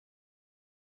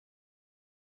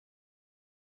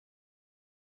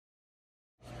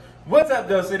What's up,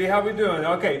 Dell City? How we doing?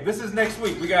 Okay, this is next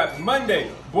week. We got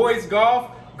Monday, boys golf,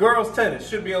 girls tennis.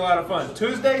 Should be a lot of fun.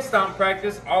 Tuesday, stomp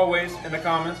practice, always in the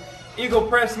Commons. Eagle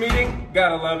press meeting,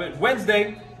 gotta love it.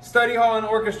 Wednesday, study hall and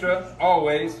orchestra,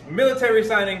 always. Military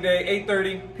signing day,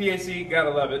 8:30, PAC, gotta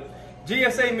love it.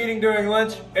 GSA meeting during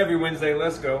lunch, every Wednesday,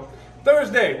 let's go.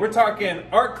 Thursday, we're talking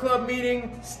art club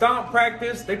meeting, stomp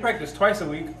practice, they practice twice a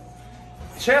week.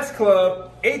 Chess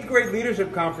club, 8th grade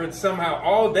leadership conference, somehow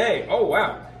all day. Oh,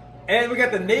 wow. And we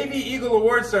got the Navy Eagle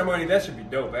Awards ceremony. That should be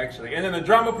dope, actually. And then the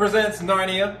drama presents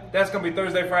Narnia. That's going to be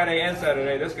Thursday, Friday, and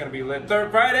Saturday. That's going to be lit.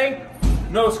 Friday,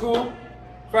 no school.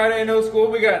 Friday, no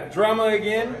school. We got drama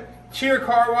again. Cheer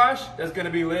car wash. That's going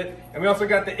to be lit. And we also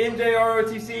got the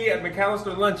NJROTC at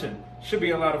McAllister Luncheon. Should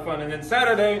be a lot of fun. And then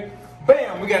Saturday,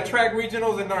 bam, we got track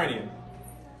regionals in Narnia.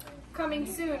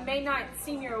 Coming soon, May 9th,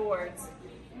 Senior Awards.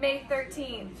 May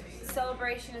 13th,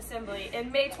 Celebration Assembly. And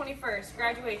May 21st,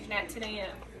 graduation at 10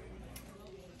 a.m.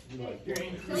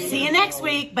 See you next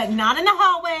week, but not in the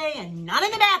hallway and not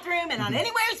in the bathroom and not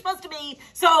anywhere you're supposed to be.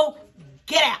 So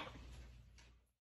get out.